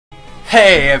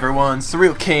Hey everyone,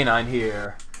 surrealcanine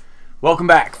here. Welcome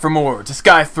back for more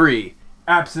Disgaea 3,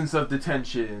 Absence of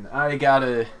Detention. I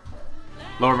gotta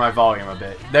lower my volume a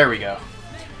bit. There we go.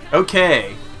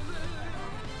 Okay.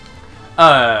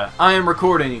 I am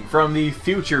recording from the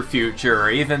future,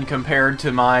 even compared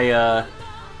to my,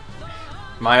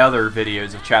 my other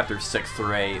videos of chapters 6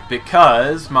 through 8,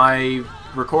 because my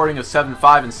recording of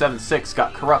 7.5 and 7.6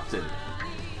 got corrupted.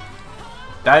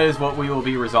 That is what we will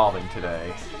be resolving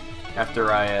today,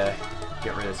 after I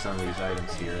get rid of some of these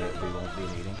items here that we won't be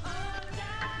needing.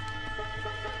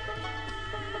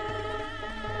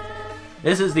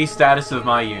 This is the status of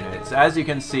my units. As you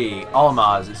can see,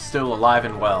 Almaz is still alive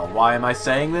and well. Why am I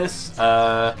saying this?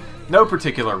 No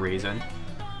particular reason.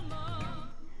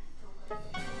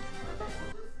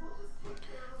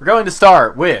 We're going to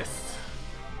start with...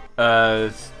 I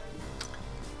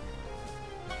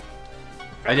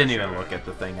didn't even look at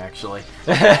the thing, actually.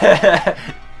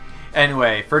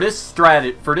 Anyway, for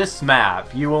this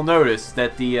map, you will notice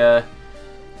that the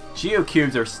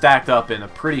geocubes are stacked up in a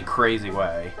pretty crazy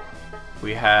way.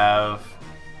 We have...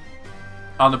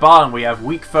 On the bottom, we have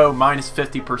weak foe minus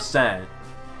 50%.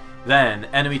 Then,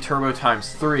 enemy turbo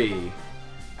times 3.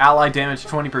 Ally damage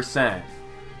 20%.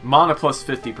 Mana plus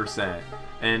 50%.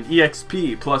 And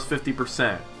EXP plus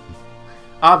 50%.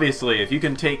 Obviously, if you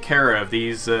can take care of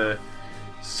these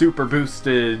super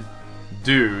boosted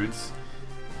dudes,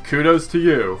 kudos to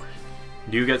you.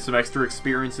 You get some extra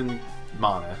experience in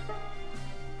mana.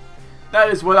 That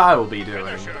is what I will be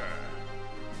doing.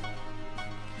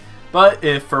 But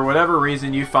if for whatever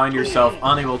reason you find yourself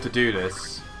unable to do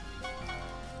this,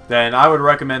 then I would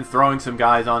recommend throwing some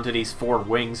guys onto these 4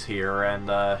 wings here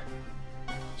and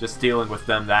just dealing with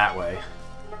them that way.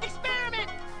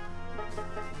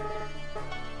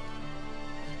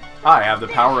 I have the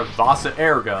power of Vasa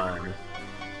Airgun.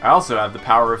 I also have the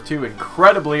power of 2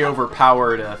 incredibly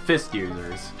overpowered fist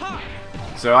users.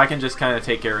 So I can just kind of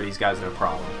take care of these guys no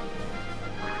problem.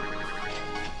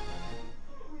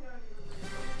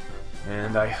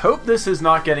 And I hope this is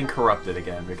not getting corrupted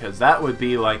again, because that would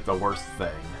be like the worst thing.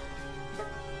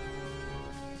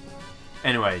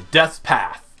 Anyway, Death's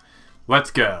Path.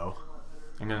 Let's go.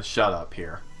 I'm gonna shut up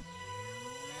here.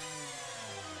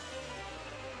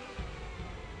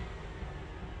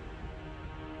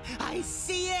 I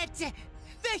see it!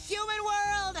 The human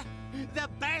world! The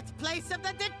birthplace of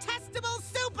the detestable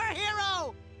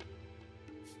superhero!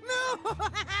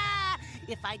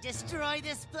 If I destroy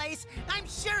this place, I'm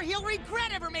sure he'll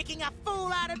regret ever making a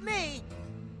fool out of me!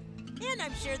 And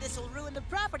I'm sure this will ruin the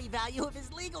property value of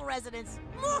his legal residence.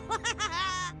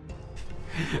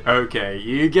 Okay,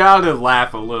 you gotta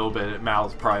laugh a little bit at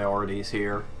Mal's priorities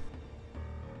here.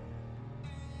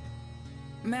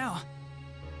 Mal.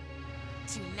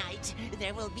 Tonight,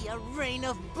 there will be a rain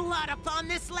of blood upon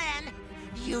this land.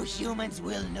 You humans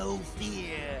will know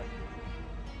fear.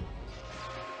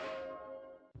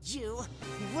 You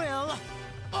will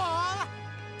all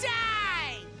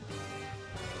die!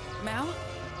 Mal?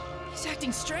 He's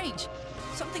acting strange.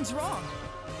 Something's wrong.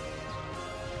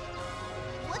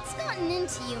 What's gotten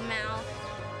into you, Mal?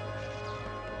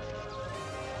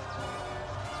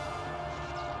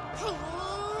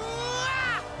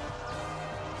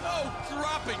 Oh,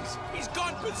 droppings! He's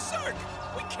gone berserk!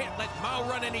 We can't let Mao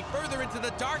run any further into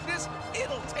the darkness.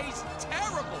 It'll taste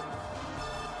terrible!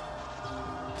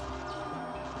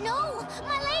 No!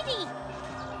 My lady!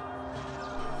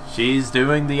 She's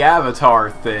doing the Avatar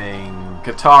thing.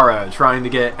 Katara trying to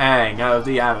get Aang out of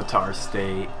the Avatar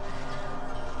state.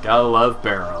 Gotta love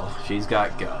Beryl. She's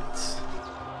got guts.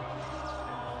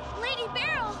 Lady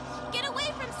Beryl! Get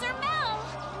away from Sir Mal!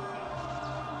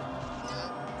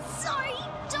 Sorry,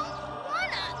 don't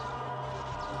wanna!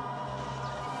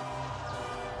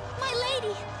 My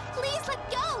lady, please let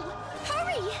go!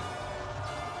 Hurry!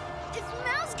 If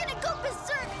Mal's gonna go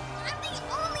berserk, I'm the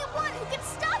only one who can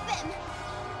stop him!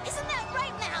 Isn't that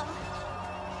right, Mal?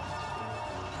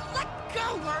 Let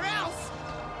go or else!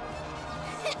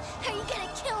 Are you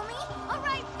gonna kill me?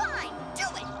 Alright, fine, do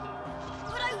it!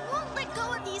 But I won't let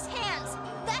go of these hands.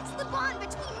 That's the bond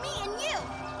between me and you.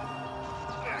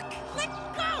 Let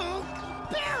go!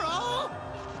 Beryl!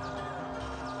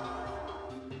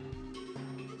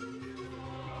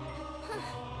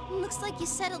 Looks like you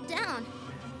settled down.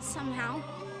 Somehow.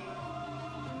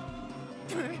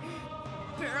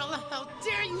 Beryl, how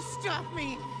dare you stop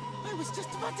me! I was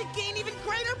just about to gain even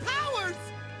greater powers!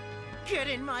 Get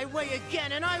in my way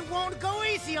again and I won't go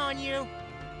easy on you!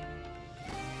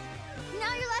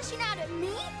 Now you're lashing out at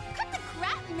me? Cut the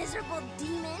crap, miserable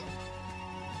demon!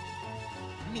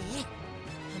 Me?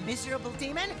 A miserable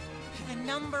demon? The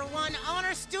 #1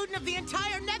 honor student of the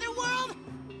entire netherworld?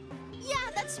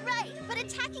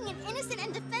 But attacking an innocent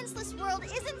and defenseless world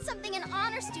isn't something an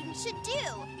honor student should do.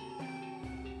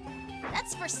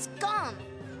 That's for scum.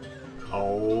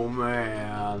 Oh,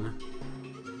 man.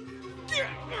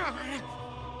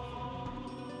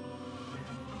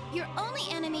 Your only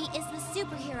enemy is the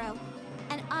superhero.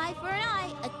 An eye for an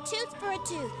eye, a tooth for a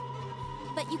tooth.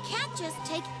 But you can't just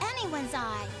take anyone's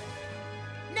eye.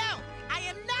 No, I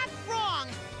am not wrong.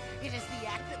 It is the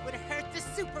act that would hurt the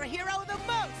superhero the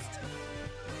most.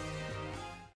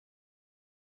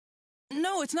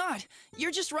 No, it's not.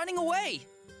 You're just running away.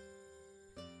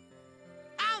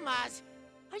 Almaz,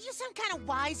 are you some kind of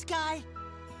wise guy?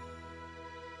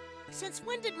 Since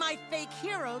when did my fake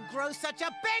hero grow such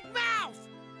a big mouth?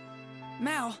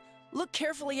 Mal, look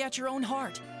carefully at your own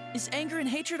heart. Is anger and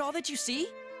hatred all that you see?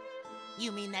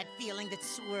 You mean that feeling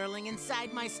that's swirling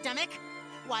inside my stomach?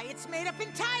 Why, it's made up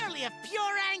entirely of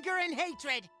pure anger and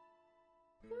hatred!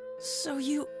 So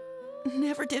you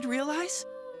never did realize?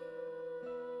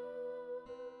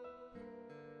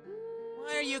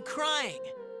 Why are you crying?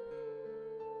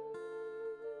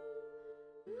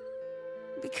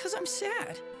 Because I'm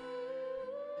sad.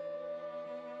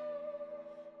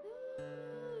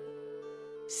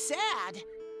 Sad?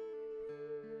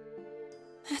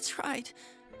 That's right.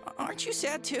 Aren't you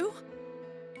sad too?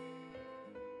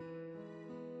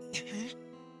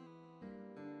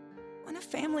 When a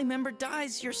family member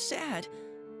dies, you're sad.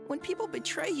 When people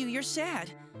betray you, you're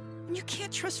sad. When you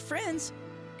can't trust friends,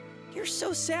 you're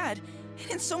so sad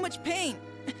and in so much pain.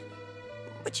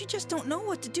 But you just don't know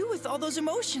what to do with all those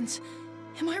emotions.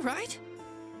 Am I right?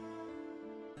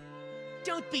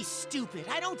 Don't be stupid.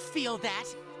 I don't feel that.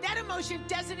 That emotion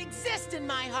doesn't exist in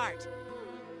my heart.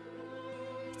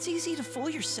 It's easy to fool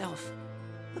yourself.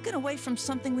 Looking away from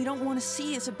something we don't want to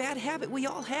see is a bad habit we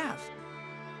all have.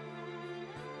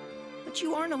 But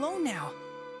you aren't alone now.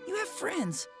 You have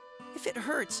friends. If it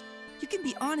hurts, you can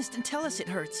be honest and tell us it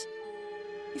hurts.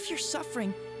 If you're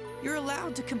suffering, you're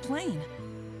allowed to complain.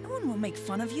 No one will make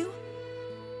fun of you.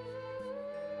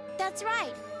 That's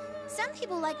right. Some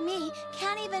people like me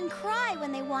can't even cry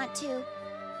when they want to.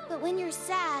 But when you're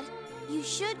sad, you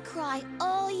should cry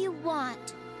all you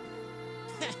want.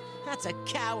 That's a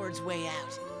coward's way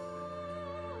out.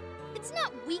 It's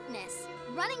not weakness.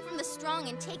 Running from the strong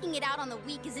and taking it out on the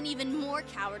weak is an even more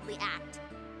cowardly act.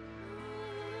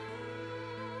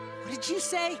 What did you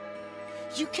say?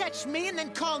 You catch me and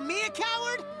then call me a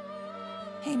coward?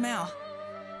 Hey Mal,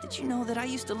 did you know that I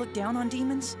used to look down on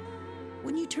demons?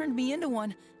 When you turned me into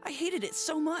one, I hated it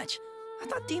so much. I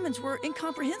thought demons were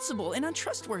incomprehensible and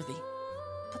untrustworthy.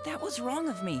 But that was wrong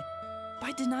of me.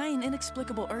 By denying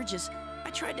inexplicable urges, I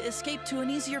tried to escape to an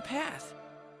easier path.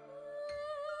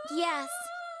 Yes.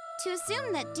 To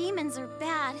assume that demons are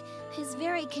bad is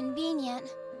very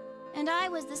convenient. And I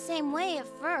was the same way at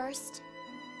first.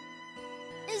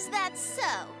 Is that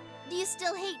so? Do you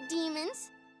still hate demons?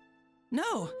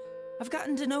 No, I've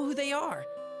gotten to know who they are,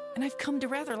 and I've come to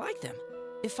rather like them.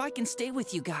 If I can stay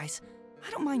with you guys, I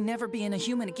don't mind never being a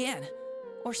human again.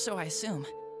 Or so I assume.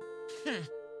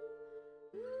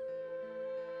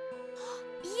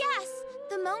 Yes!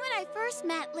 The moment I first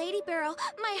met Lady Barrow,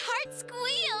 my heart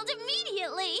squealed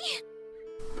immediately!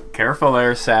 Careful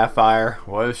there, Sapphire.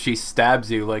 What if she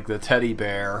stabs you like the teddy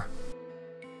bear?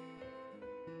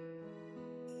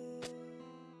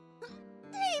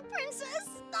 Hey, Princess!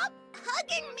 Stop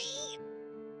hugging me!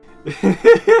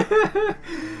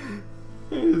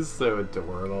 It's so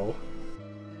adorable.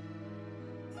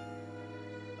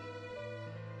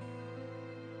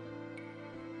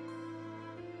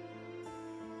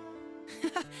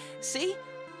 See?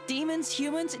 Demons,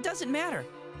 humans, it doesn't matter.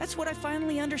 That's what I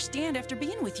finally understand after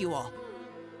being with you all.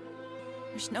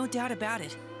 There's no doubt about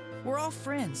it. We're all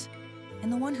friends.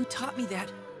 And the one who taught me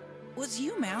that was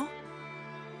you, Mal.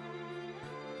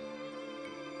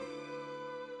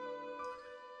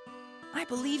 I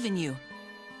believe in you.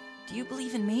 Do you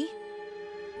believe in me?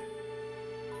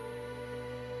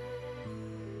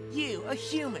 You, a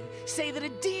human, say that a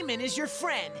demon is your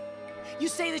friend. You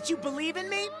say that you believe in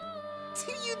me?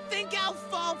 Do you think I'll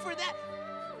fall for that?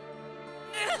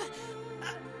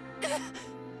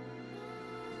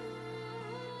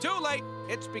 Too late.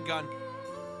 It's begun.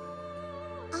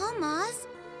 Almaz,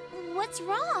 what's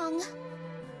wrong?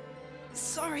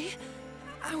 Sorry.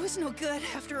 I was no good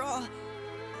after all.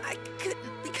 I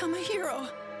couldn't become a hero.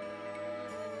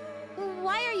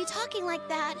 Why are you talking like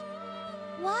that?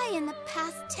 Why in the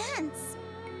past tense?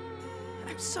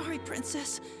 I'm sorry,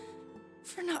 Princess,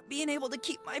 for not being able to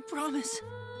keep my promise.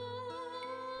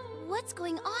 What's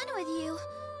going on with you?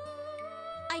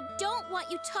 I don't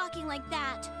want you talking like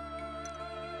that.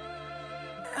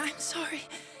 I'm sorry.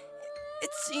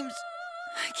 It seems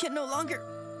I can no longer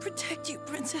protect you,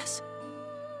 Princess.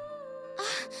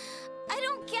 I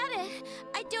don't get it.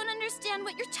 I don't understand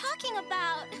what you're talking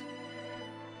about.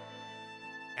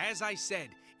 As I said,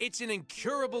 it's an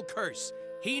incurable curse.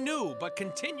 He knew, but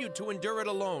continued to endure it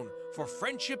alone, for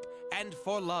friendship and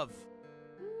for love.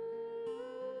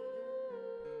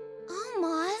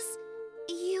 Almost.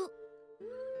 You...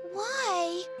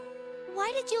 Why?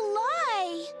 Why did you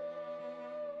lie?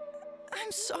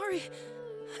 I'm sorry.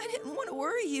 I didn't want to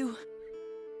worry you.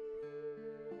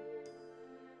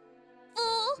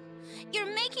 Fool!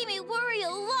 You're making me worry a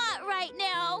lot right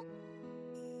now.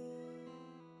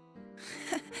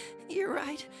 You're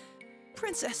right.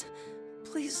 Princess,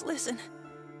 please listen.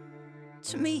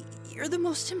 To me, you're the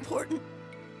most important.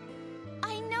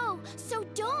 I know, so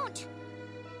don't.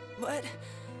 But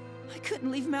I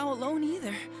couldn't leave Mao alone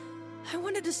either. I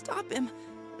wanted to stop him,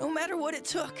 no matter what it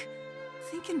took.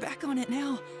 Thinking back on it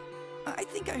now, I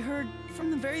think I heard,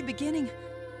 from the very beginning,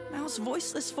 Mao's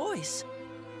voiceless voice.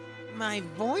 My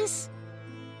voice?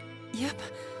 Yep,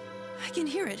 I can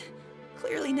hear it,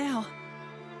 clearly now.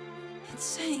 It's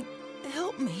saying,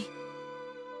 help me.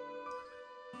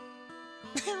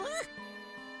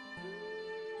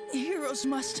 Heroes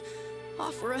must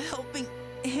offer a helping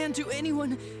hand to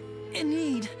anyone in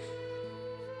need.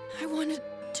 I wanted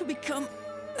to become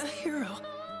a hero.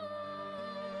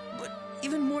 But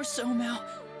even more so, Mao,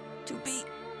 to be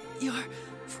your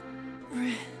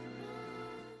friend.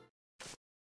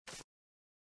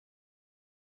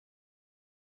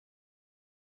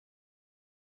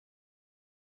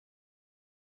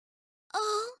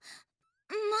 Oh,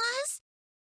 Maz?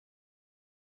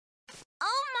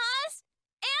 Oh, Maz!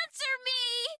 Answer me!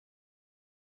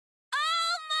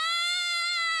 Oh, Maz!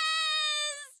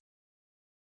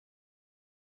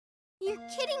 You're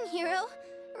kidding, Hero,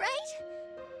 right?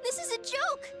 This is a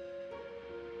joke.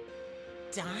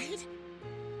 Died?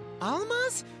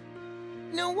 Almaz?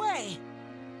 No way!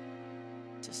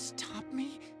 To stop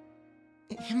me?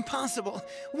 Impossible.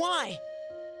 Why?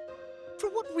 For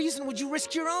what reason would you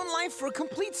risk your own life for a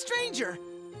complete stranger?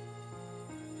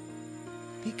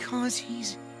 Because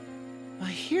he's a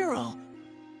hero.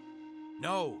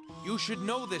 No, you should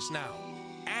know this now.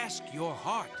 Ask your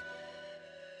heart.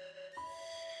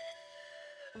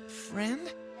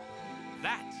 Friend?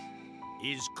 That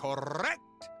is correct.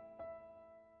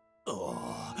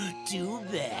 Oh, too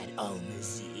bad,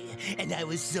 Almazy. And I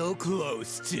was so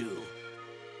close, too.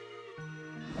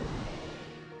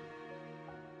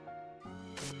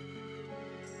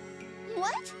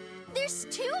 What? There's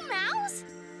two Maos?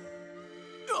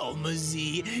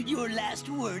 Almazy, your last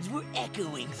words were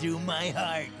echoing through my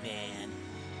heart, man.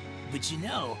 But you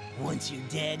know, once you're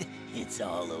dead, it's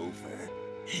all over.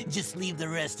 Just leave the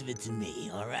rest of it to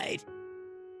me, all right?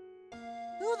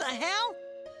 Who the hell?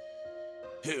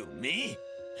 Who, me?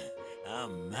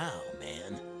 I'm Mao,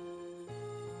 man.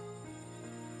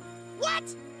 What?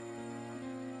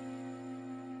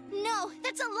 No,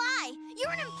 that's a lie!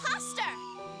 You're an imposter!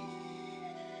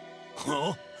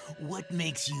 Huh? What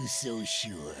makes you so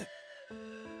sure?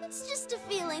 It's just a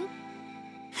feeling.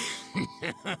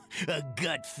 A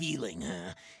gut feeling,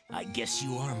 huh? I guess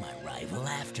you are my rival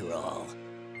after all.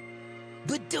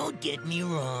 But don't get me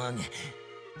wrong.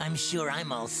 I'm sure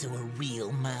I'm also a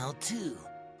real Mao, too.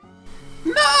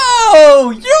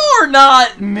 No! You're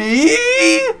not me!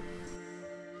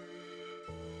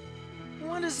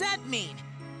 What does that mean?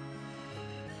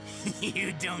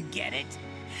 You don't get it?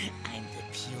 I'm the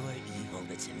pure evil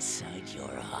that's inside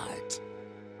your heart.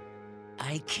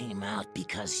 I came out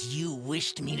because you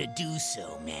wished me to do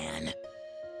so, man.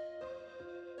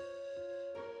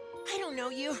 I don't know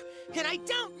you, and I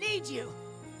don't need you.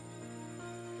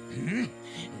 Hmm?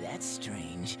 That's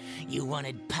strange. You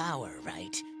wanted power,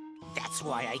 right? That's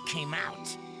why I came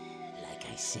out. Like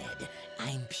I said,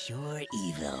 I'm pure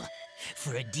evil.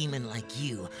 For a demon like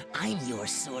you, I'm your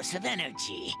source of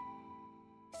energy.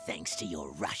 Thanks to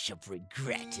your rush of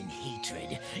regret and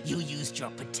hatred, you used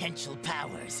your potential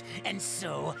powers, and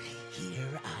so,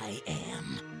 here I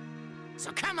am.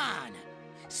 So come on!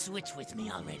 Switch with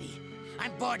me already.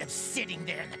 I'm bored of sitting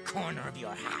there in the corner of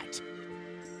your heart.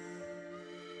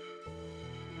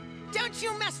 Don't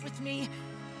you mess with me!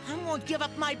 I won't give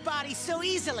up my body so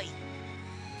easily!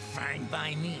 Fine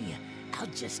by me. I'll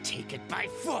just take it by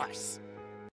force.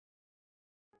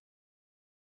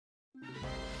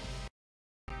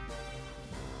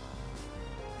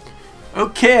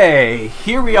 Okay,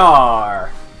 here we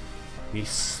are. The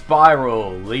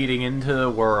spiral leading into the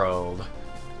world.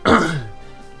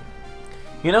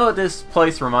 You know what this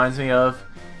place reminds me of?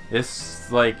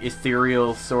 This, like,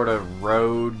 ethereal sort of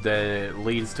road that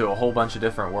leads to a whole bunch of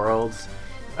different worlds.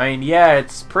 I mean, yeah,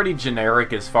 it's pretty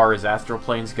generic as far as astral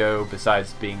planes go,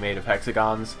 besides being made of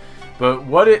hexagons. But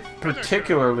what it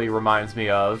particularly reminds me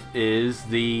of is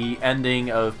the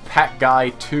ending of Pac Guy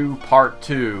 2 Part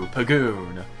 2,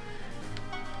 Pagoon.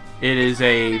 It is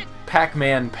a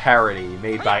Pac-Man parody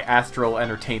made by Astral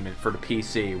Entertainment for the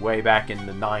PC way back in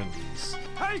the 90s.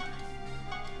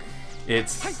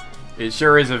 It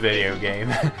sure is a video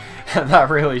game. I'm not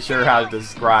really sure how to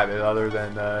describe it other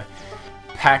than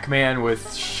Pac-Man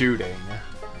with shooting.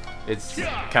 It's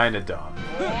kind of dumb.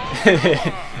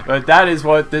 But that is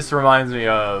what this reminds me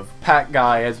of. Pac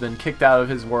Guy has been kicked out of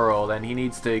his world and he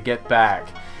needs to get back.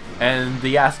 And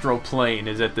the astral plane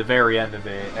is at the very end of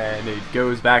it, and it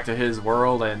goes back to his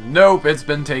world, and nope, it's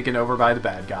been taken over by the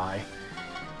bad guy.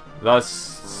 Thus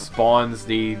spawns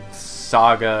the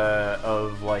saga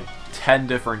of like 10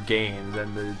 different games,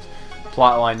 and the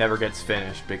plotline never gets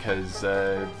finished because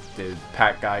the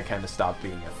Pac Guy kind of stopped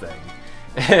being a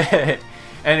thing.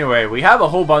 Anyway, we have a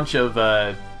whole bunch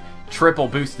of triple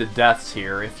boosted deaths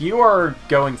here. If you are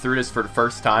going through this for the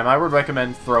first time, I would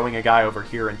recommend throwing a guy over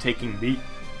here and taking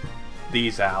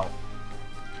these out.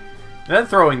 And then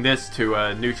throwing this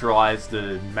to neutralize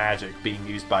the magic being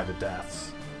used by the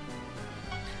deaths.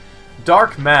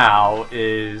 Dark Mao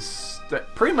is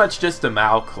pretty much just a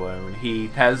Mao clone. He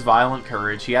has violent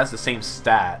courage, he has the same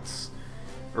stats,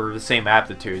 or the same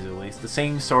aptitudes at least, the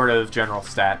same sort of general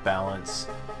stat balance.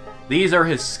 These are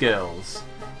his skills.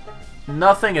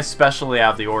 Nothing especially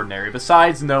out of the ordinary,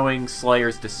 besides knowing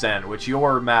Slayer's Descent, which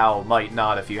your Mao might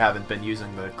not if you haven't been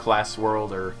using the class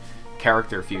world or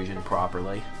character fusion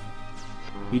properly.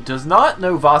 He does not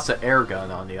know Vasa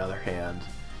Airgun, on the other hand.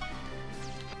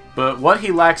 But what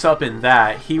he lacks up in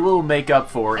that, he will make up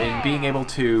for in being able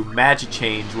to magic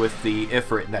change with the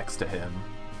Ifrit next to him.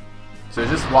 So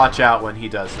just watch out when he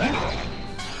does that.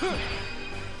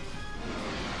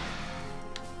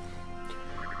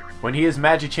 When he is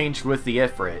magic changed with the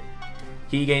Ifrit,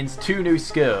 he gains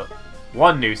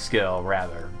one new skill,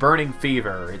 rather. Burning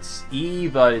Fever. It's E,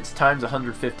 but it's times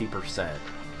 150%.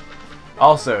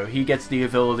 Also, he gets the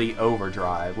ability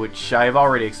Overdrive, which I have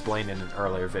already explained in an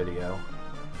earlier video.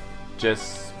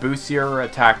 Just boosts your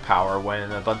attack power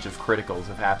when a bunch of criticals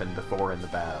have happened before in the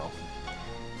battle.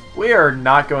 We are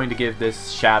not going to give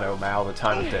this Shadow Mao the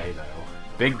time of day, though.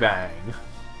 Big Bang.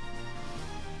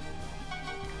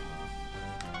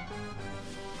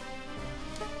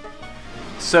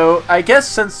 So, I guess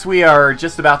since we are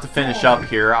just about to finish up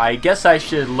here, I guess I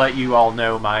should let you all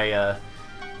know my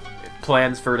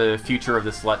plans for the future of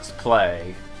this Let's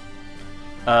Play.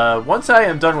 Once I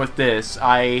am done with this,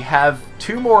 I have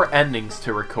 2 more endings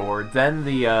to record, then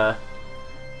the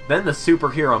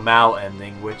Superhero Mao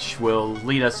ending, which will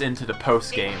lead us into the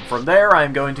post-game. From there,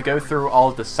 I'm going to go through all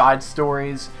of the side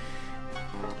stories,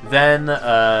 then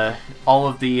all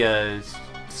of the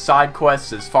side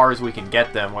quests as far as we can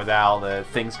get them without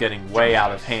things getting way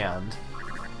out of hand.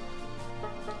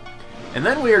 And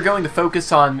then we are going to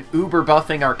focus on uber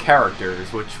buffing our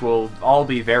characters, which will all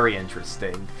be very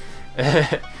interesting.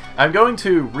 I'm going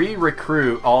to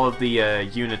re-recruit all of the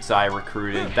units I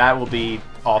recruited. That will be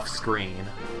off-screen.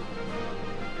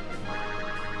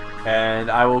 And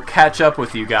I will catch up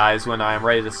with you guys when I am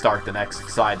ready to start the next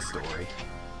side story.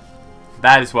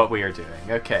 That is what we are doing.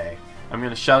 Okay. I'm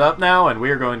going to shut up now, and we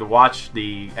are going to watch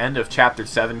the end of Chapter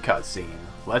 7 cutscene.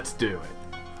 Let's do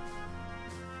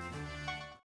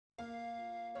it.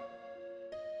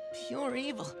 Pure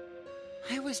evil.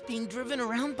 I was being driven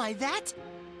around by that?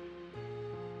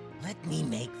 Let me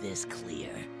make this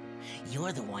clear.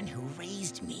 You're the one who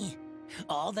raised me.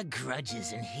 All the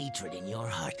grudges and hatred in your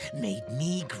heart made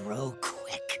me grow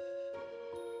quick.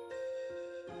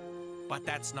 But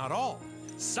that's not all.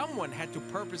 Someone had to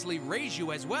purposely raise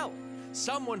you as well.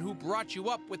 Someone who brought you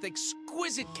up with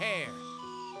exquisite care.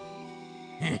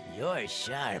 You're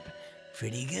sharp.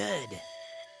 Pretty good.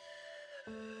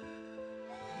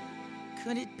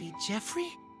 Could it be Jeffrey?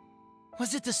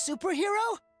 Was it the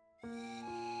superhero?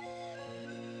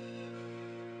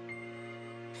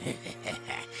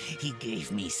 He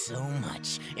gave me so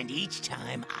much, and each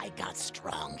time I got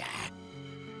stronger.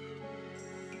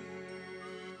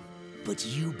 But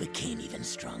you became even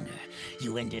stronger.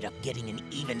 You ended up getting an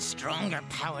even stronger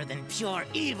power than pure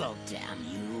evil, damn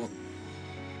you.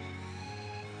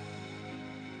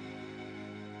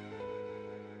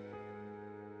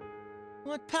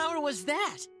 What power was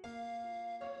that?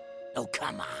 Oh,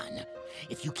 come on.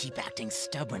 If you keep acting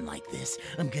stubborn like this,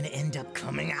 I'm gonna end up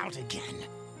coming out again.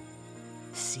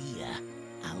 See ya.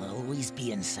 I'll always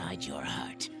be inside your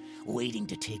heart, waiting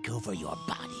to take over your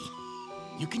body.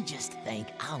 You can just thank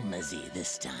Almazy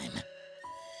this time.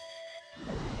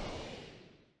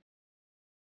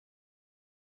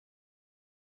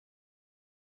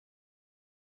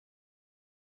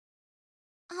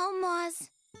 Almaz,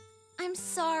 I'm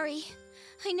sorry.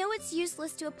 I know it's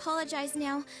useless to apologize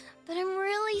now, but I'm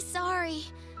really sorry.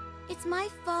 It's my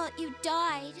fault you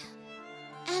died.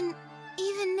 And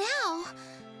even now,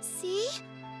 see?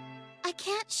 I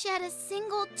can't shed a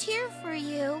single tear for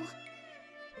you.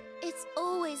 It's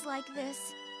always like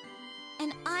this.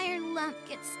 An iron lump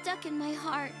gets stuck in my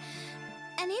heart,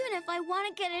 and even if I want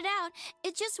to get it out,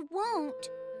 it just won't.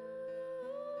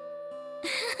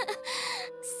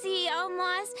 See,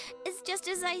 Almaz, it's just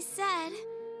as I said.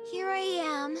 Here I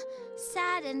am,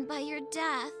 saddened by your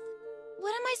death.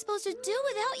 What am I supposed to do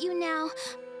without you now?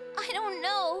 I don't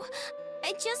know.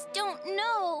 I just don't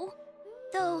know.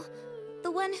 Though,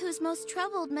 the one who's most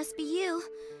troubled must be you,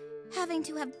 having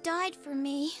to have died for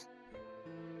me.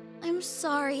 I'm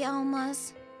sorry,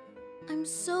 Almaz. I'm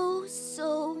so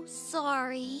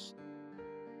sorry.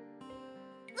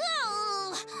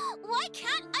 Ugh! Why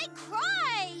can't I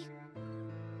cry?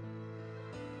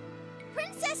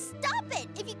 Princess, stop it!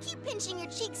 If you keep pinching your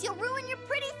cheeks, you'll ruin your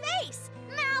pretty face.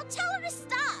 Mal, tell her to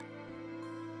stop.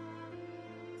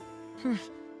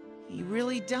 He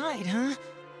really died, huh?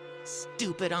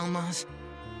 Stupid Almaz.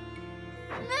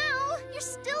 Mal, you're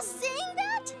still saying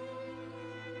that?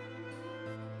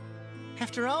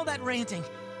 After all that ranting,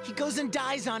 he goes and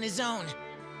dies on his own.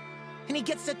 And he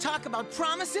gets to talk about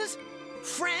promises?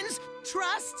 Friends?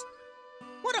 Trust?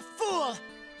 What a fool!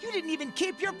 You didn't even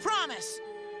keep your promise!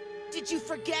 Did you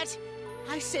forget?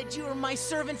 I said you were my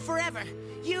servant forever.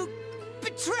 You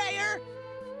betrayer!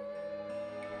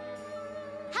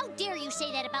 How dare you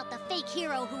say that about the fake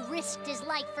hero who risked his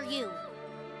life for you?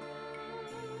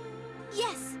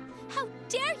 Yes, how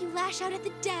dare you lash out at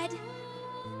the dead?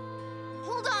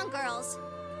 Hold on, girls.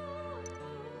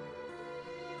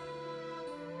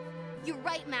 You're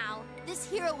right, Mao. This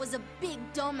hero was a big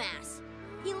dumbass.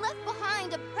 He left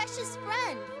behind a precious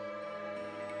friend.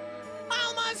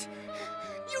 Almaz!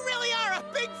 You really are a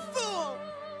big fool!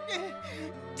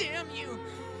 Damn you!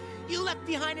 You left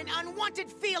behind an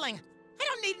unwanted feeling! I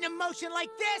don't need an emotion like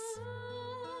this!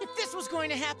 If this was going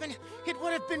to happen, it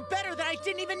would have been better that I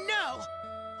didn't even know!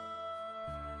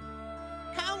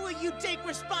 How will you take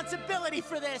responsibility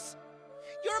for this?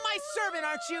 You're my servant,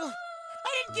 aren't you?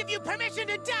 I didn't give you permission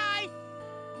to die!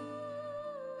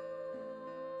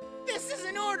 This is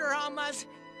an order, Almaz!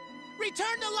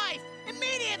 Return to life,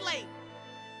 immediately!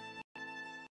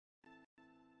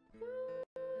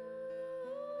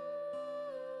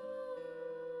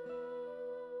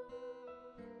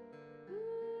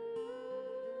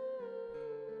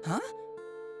 Huh?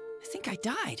 I think I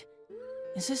died.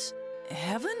 Is this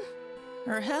heaven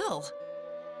or hell?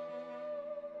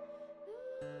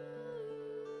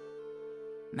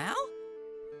 Mal?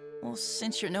 Well,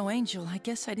 since you're no angel, I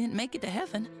guess I didn't make it to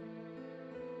heaven.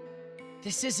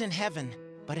 This isn't heaven,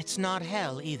 but it's not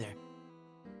hell either.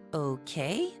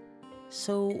 Okay.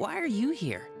 So why are you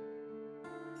here?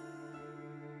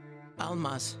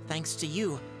 Almaz, thanks to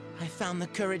you, I found the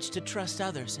courage to trust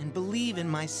others and believe in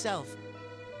myself.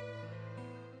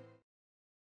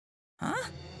 Huh?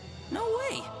 No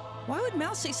way! Why would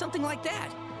Mal say something like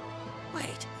that?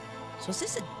 Wait, so is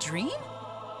this a dream?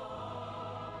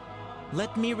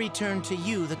 Let me return to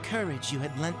you the courage you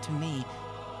had lent to me.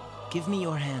 Give me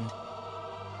your hand.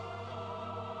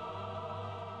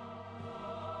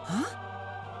 Huh?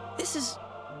 This is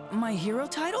my hero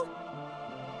title?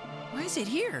 Why is it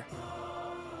here?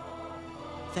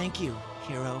 Thank you,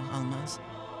 hero Almaz,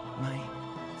 my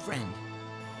friend.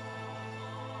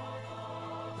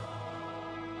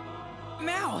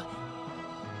 Mal!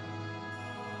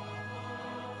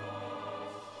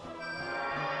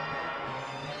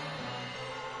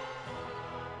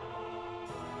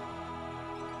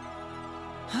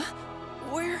 Huh?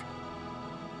 Where?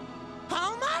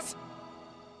 Almaz?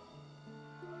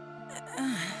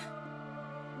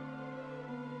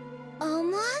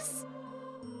 Almaz?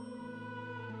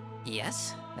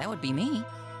 Yes, that would be me.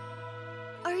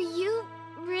 Are you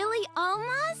really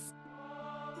Almaz?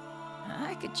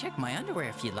 I could check my underwear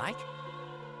if you'd like.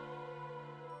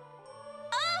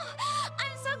 Oh,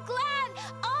 I'm so glad!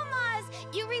 Almaz,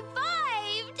 you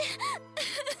revived!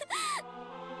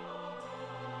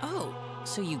 Oh,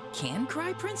 so you can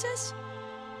cry, Princess?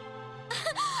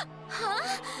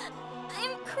 Huh?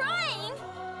 I'm crying!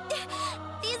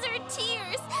 These are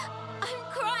tears! I'm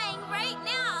crying right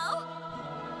now!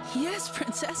 Yes,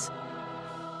 Princess.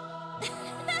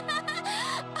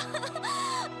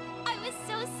 I was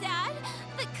so sad,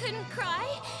 but couldn't cry,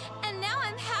 and now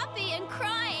I'm happy and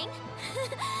crying.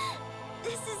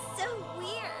 This is so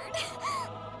weird.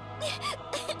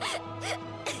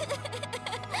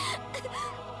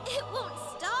 It won't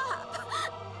stop.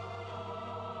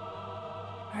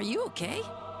 Are you okay?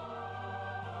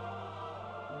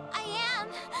 I am,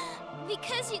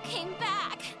 because you came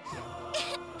back.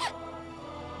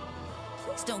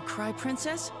 Please don't cry,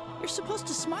 Princess. You're supposed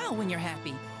to smile when you're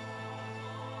happy.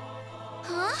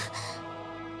 Huh?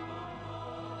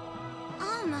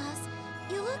 Almas,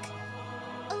 you look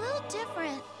a little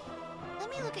different.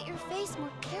 Let me look at your face more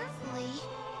carefully.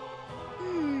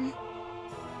 Your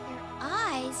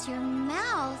eyes, your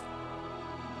mouth.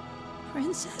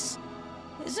 Princess,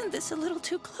 isn't this a little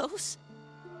too close?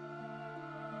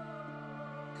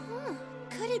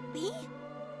 Could it be?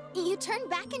 You turned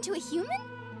back into a human?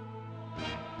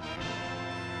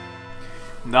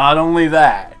 Not only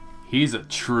that, he's a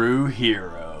true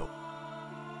hero.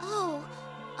 Oh,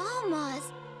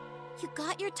 Almas, you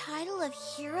got your title of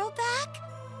hero back?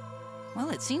 Well,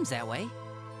 it seems that way.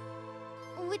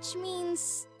 Which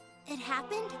means it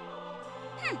happened?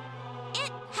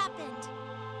 It happened.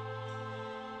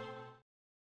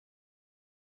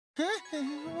 Huh?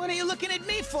 What are you looking at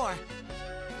me for?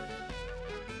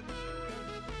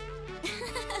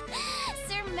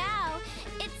 Sir Mao,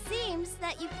 it seems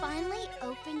that you finally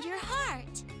opened your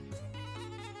heart.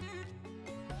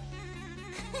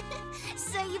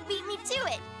 So you beat me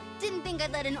to it. Didn't think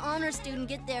I'd let an honor student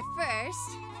get there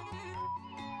first.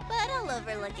 But I'll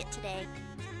overlook it today.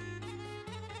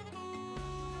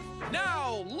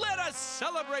 Now, let us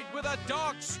celebrate with a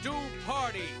dog stew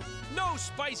party. No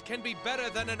spice can be better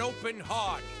than an open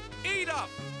heart. Eat up!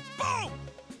 Boom!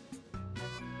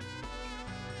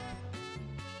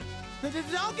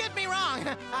 Don't get me wrong.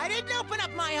 I didn't open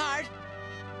up my heart.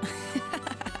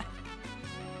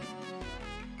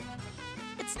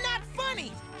 It's not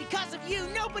funny. Because of you,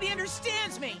 nobody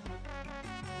understands me.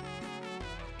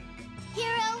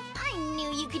 Hero, I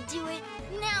knew you could do it.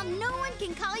 Now no one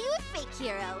can call you a fake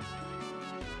hero.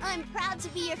 I'm proud to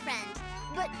be your friend.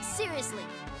 But seriously,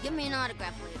 give me an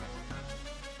autograph later.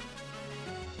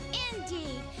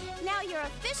 Indeed. Now you're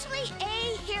officially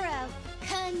a hero.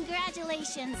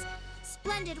 Congratulations.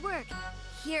 Splendid work,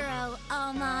 Hero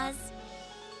Almas.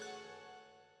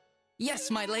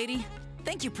 Yes, my lady.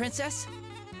 Thank you, Princess.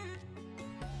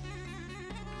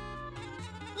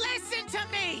 Listen to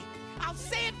me! I'll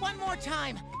say it one more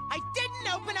time. I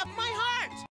didn't open up my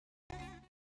heart!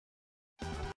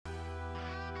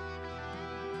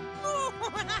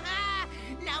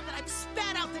 Now that I've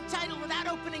spat out the title without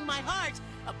opening my heart,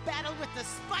 a battle with the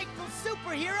spiteful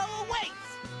superhero awaits!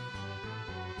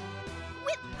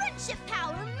 With friendship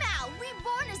power, Mao,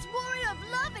 reborn as warrior of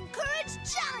love and courage,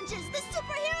 challenges the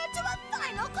superhero to a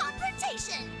final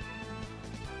confrontation!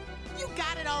 You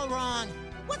got it all wrong.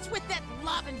 What's with that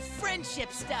love and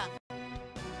friendship stuff?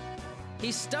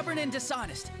 He's stubborn and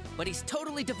dishonest, but he's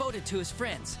totally devoted to his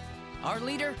friends. Our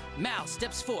leader, Mao,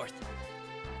 steps forth.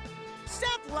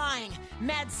 Stop lying!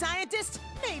 Mad scientist?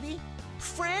 Maybe.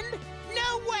 Friend?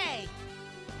 No way!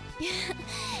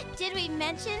 Did we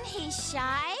mention he's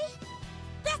shy?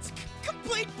 That's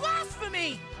complete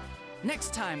blasphemy!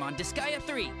 Next time on Disgaea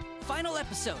 3, final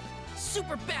episode,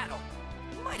 Super Battle.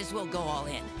 Might as well go all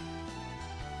in.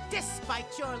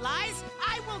 Despite your lies,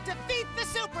 I will defeat the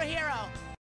superhero!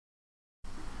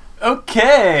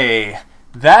 Okay,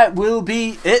 that will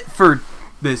be it for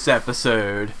this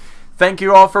episode. Thank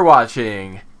you all for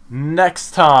watching.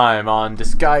 Next time on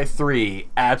Disgaea 3,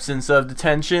 Absence of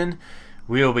Detention,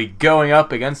 we will be going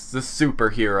up against the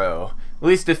superhero. At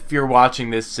least if you're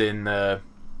watching this in the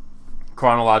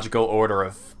chronological order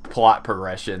of plot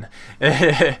progression.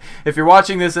 If you're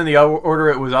watching this in the order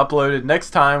it was uploaded,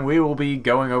 next time we will be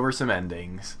going over some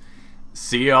endings.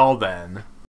 See y'all then.